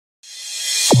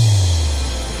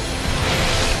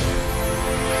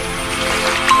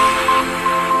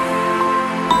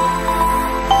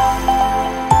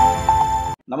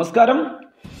നമസ്കാരം.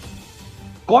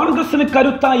 കോൺഗ്രസിന്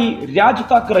കരുത്തായി രാജ്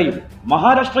താക്കറെയും.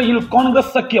 മഹാരാഷ്ട്രയിൽ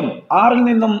കോൺഗ്രസ് സഖ്യം 6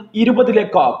 നിന്നും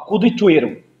 20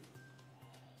 കുതിച്ചുയരും.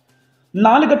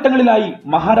 4 ഘട്ടങ്ങളിലായി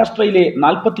മഹാരാഷ്ട്രയിലെ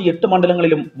 48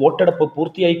 മണ്ഡലങ്ങളിലും വോട്ടെടുപ്പ്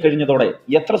പൂർത്തിയായി കഴിഞ്ഞതോടെ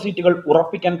എത്ര സീറ്റുകൾ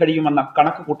ഉറപ്പിക്കാൻ കഴിയുമെന്ന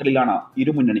കണക്കുകൂട്ടലിലാണ്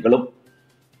ഇരുമുന്നണികളും.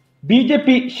 BJP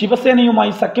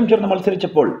ശിവസേനയുമായി സഖ്യം ചേർന്ന്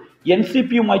മത്സരിച്ചപ്പോൾ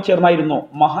NCPയുമായി ചേർന്നായിരുന്നു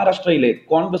മഹാരാഷ്ട്രയിലെ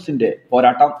കോൺഗ്രസിന്റെ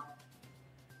പോരാട്ടം.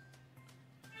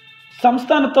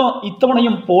 സംസ്ഥാനത്ത്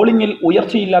ഇത്തവണയും പോളിംഗിൽ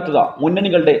ഉയർച്ചയില്ലാത്തത്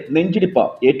മുന്നണികളുടെ നെഞ്ചിടിപ്പ്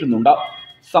ഏറ്റുന്നുണ്ട്.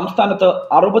 സംസ്ഥാനത്ത്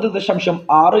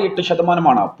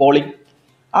 60.68% പോളിംഗ്.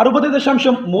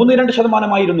 60.32%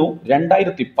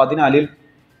 2014.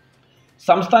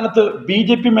 സംസ്ഥാനത്ത്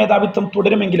BJP മേധാവിത്വം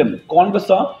തുടരുമെങ്കിലും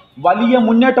കോൺഗ്രസ് വലിയ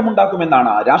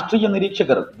മുന്നേറ്റമുണ്ടാക്കുമെന്നാണ് രാഷ്ട്രീയ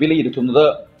നിരീക്ഷകർ വിലയിരുത്തുന്നത്.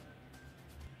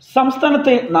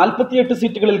 സംസ്ഥാനത്തെ 48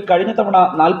 സീറ്റുകളിൽ കഴിഞ്ഞ തവണ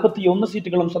 41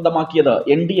 സീറ്റുകളും സ്വന്തമാക്കിയത്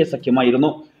NDA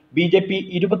സഖ്യമായിരുന്നു. BJP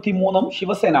 23,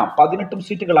 ശിവസേന 18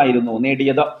 സീറ്റുകളായിരുന്നു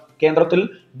നേടിയത്. കേന്ദ്രത്തിൽ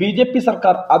BJP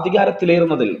സർക്കാർ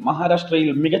അധികാരത്തിലേറുന്നതിൽ മഹാരാഷ്ട്രയിൽ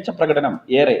മികച്ച പ്രകടനം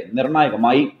ഏറെ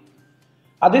നിർണായകമായി.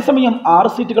 അതേസമയം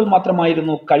 6 സീറ്റുകൾ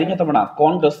മാത്രമായിരുന്നു കഴിഞ്ഞ തവണ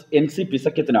കോൺഗ്രസ് NCP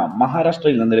സഖ്യത്തിന്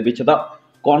മഹാരാഷ്ട്രയിൽ നിന്ന് ലഭിച്ചത്.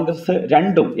 കോൺഗ്രസ്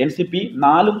 2ഉം NCP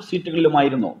 4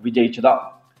 സീറ്റുകളിലുമായിരുന്നു വിജയിച്ചത്.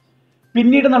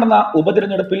 പിന്നീട് നടന്ന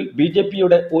ഉപതിരഞ്ഞെടുപ്പിൽ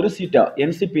BJPയുടെ 1 സീറ്റ്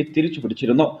NCP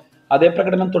തിരിച്ചുപിടിച്ചിരുന്നു. അതേ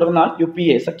പ്രകടനം തുടർന്നാൽ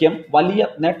UPA സഖ്യം വലിയ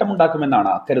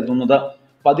നേട്ടമുണ്ടാക്കുമെന്നാണ് കരുതുന്നത്.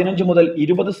 15 മുതൽ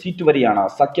 20 സീറ്റ് വരെയാണ്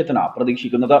സഖ്യത്തിന്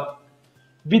പ്രതീക്ഷിക്കുന്നത്.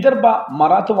 വിദർഭ,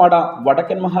 മറാത്ത്വാഡ,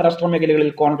 വടക്കൻ മഹാരാഷ്ട്ര മേഖലകളിൽ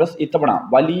കോൺഗ്രസ് ഇത്തവണ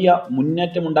വലിയ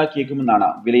മുന്നേറ്റമുണ്ടാക്കിയേക്കുമെന്നാണ്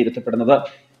വിലയിരുത്തപ്പെടുന്നത്.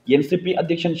 NCP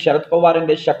അധ്യക്ഷൻ ശരത്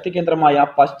പവാറിന്റെ ശക്തി കേന്ദ്രമായ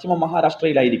പശ്ചിമ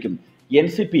മഹാരാഷ്ട്രയിലായിരിക്കും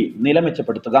NCP നില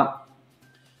മെച്ചപ്പെടുത്തുക.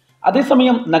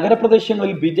 അതേസമയം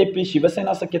നഗരപ്രദേശങ്ങളിൽ BJP ശിവസേന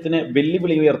സഖ്യത്തിന്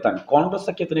വെല്ലുവിളി ഉയർത്താൻ കോൺഗ്രസ്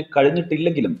സഖ്യത്തിന്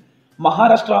കഴിഞ്ഞിട്ടില്ലെങ്കിലും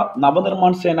മഹാരാഷ്ട്ര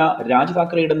നവനിർമ്മാൺ സേന രാജ്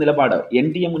താക്കറെയുടെ നിലപാട്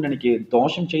NDA മുന്നണിക്ക്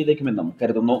ദോഷം ചെയ്തേക്കുമെന്നും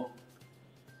കരുതുന്നു.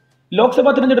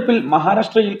 ലോക്സഭാ തിരഞ്ഞെടുപ്പിൽ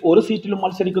മഹാരാഷ്ട്രയിൽ 1 സീറ്റിലും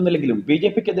മത്സരിക്കുന്നില്ലെങ്കിലും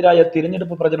BJPക്കെതിരായ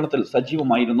തിരഞ്ഞെടുപ്പ് പ്രചരണത്തിൽ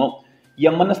സജീവമായിരുന്നു.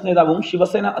 MNS നേതാവും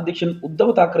ശിവസേന അധ്യക്ഷൻ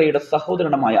ഉദ്ധവ് താക്കറെയുടെ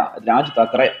സഹോദരനുമായ രാജ്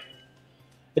താക്കറെ.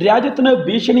 രാജ്യത്തിന്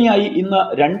ഭീഷണിയായി ഇന്ന്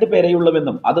 2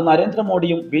 പേരെയുള്ളൂവെന്നും അത്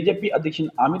നരേന്ദ്രമോദിയും BJP അധ്യക്ഷൻ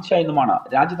അമിത്ഷായെന്നുമാണ്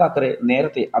രാജ് താക്കറെ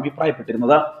നേരത്തെ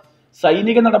അഭിപ്രായപ്പെട്ടിരുന്നത്.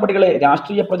 സൈനിക നടപടികളെ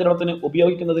രാഷ്ട്രീയ പ്രചരണത്തിന്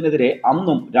ഉപയോഗിക്കുന്നതിനെതിരെ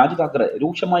അന്നും രാജ് താക്കറെ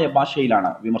രൂക്ഷമായ ഭാഷയിലാണ്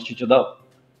വിമർശിച്ചത്.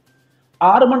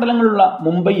 6 മണ്ഡലങ്ങളുള്ള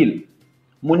മുംബൈയിൽ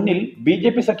മുന്നിൽ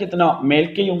BJP സഖ്യത്തിന്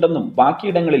മേൽക്കൈയുണ്ടെന്നും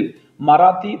ബാക്കിയിടങ്ങളിൽ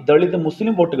മറാത്തി, ദളിത്,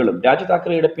 മുസ്ലിം വോട്ടുകളും രാജ്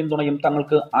താക്കറെയുടെ പിന്തുണയും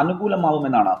തങ്ങൾക്ക്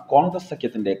അനുകൂലമാവുമെന്നാണ് കോൺഗ്രസ്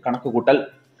സഖ്യത്തിന്റെ കണക്കുകൂട്ടൽ.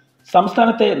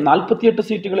 സംസ്ഥാനത്തെ 48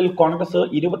 സീറ്റുകളിൽ കോൺഗ്രസ്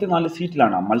 24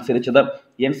 സീറ്റിലാണ് മത്സരിച്ചത്.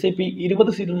 NCP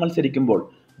 20 സീറ്റിൽ മത്സരിക്കുമ്പോൾ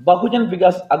ബഹുജൻ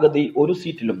വികാസ് അഗതി 1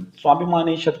 സീറ്റിലും,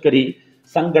 സ്വാഭിമാനി ഷത്കരി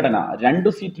സംഘടന 2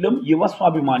 സീറ്റിലും, യുവ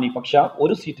സ്വാഭിമാനി പക്ഷ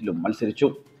 1 സീറ്റിലും മത്സരിച്ചു.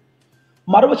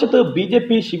 മറുവശത്ത് BJP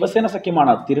ശിവസേന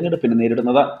സഖ്യമാണ് തിരഞ്ഞെടുപ്പിന്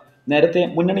നേരിടുന്നത്. നേരത്തെ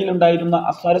മുന്നണിയിലുണ്ടായിരുന്ന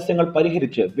അസ്വാരസ്യങ്ങൾ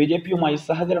പരിഹരിച്ച് BJPയുമായി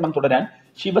സഹകരണം തുടരാൻ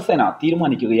ശിവസേന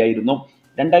തീരുമാനിക്കുകയായിരുന്നു.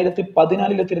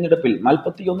 2014 തിരഞ്ഞെടുപ്പിൽ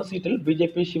 41 സീറ്റിൽ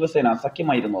BJP ശിവസേന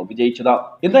സഖ്യമായിരുന്നു വിജയിച്ചത്.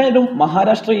 എന്തായാലും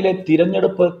മഹാരാഷ്ട്രയിലെ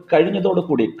തിരഞ്ഞെടുപ്പ്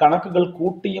കഴിഞ്ഞതോടുകൂടി കണക്കുകൾ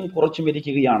കൂട്ടിയും കുറച്ചും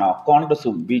ഇരിക്കുകയാണ്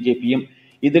കോൺഗ്രസും BJPയും.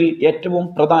 ഇതിൽ ഏറ്റവും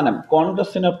പ്രധാനം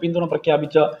കോൺഗ്രസിന് പിന്തുണ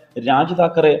പ്രഖ്യാപിച്ച രാജ്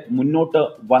താക്കറെ മുന്നോട്ട്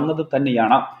വന്നത്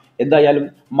തന്നെയാണ്. എന്തായാലും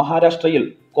മഹാരാഷ്ട്രയിൽ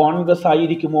കോൺഗ്രസ്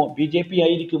ആയിരിക്കുമോ BJP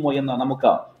ആയിരിക്കുമോ എന്ന്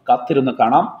നമുക്ക് കാത്തിരുന്ന്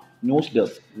കാണാം. News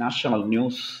desk, national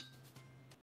news.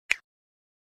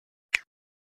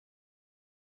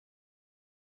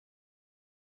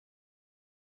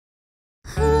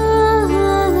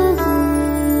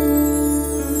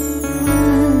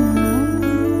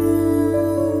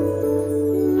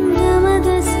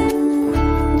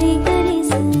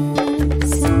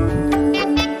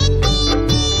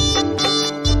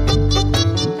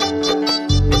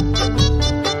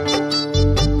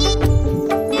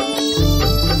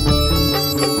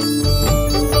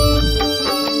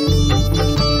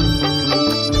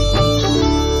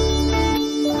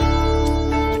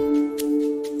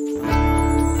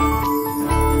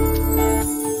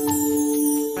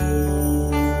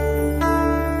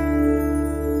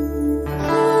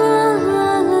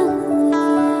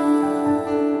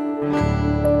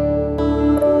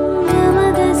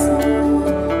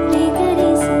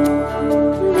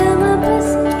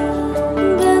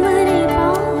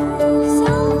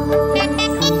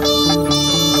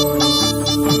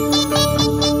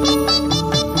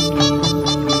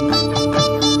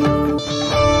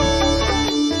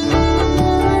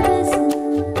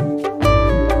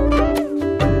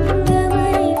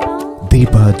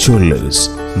 Jewellers,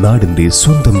 നാടിന്റെ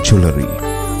സ്വന്തം ജ്വല്ലറി.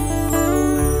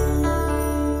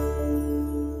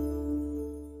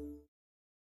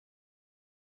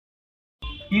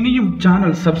 ഇനിയും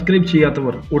ചാനൽ സബ്സ്ക്രൈബ്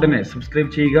ചെയ്യാത്തവർ ഉടനെ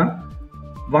സബ്സ്ക്രൈബ് ചെയ്യുക.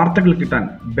 വാർത്തകൾ കിട്ടാൻ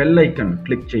ബെൽ ഐക്കൺ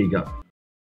ക്ലിക്ക് ചെയ്യുക.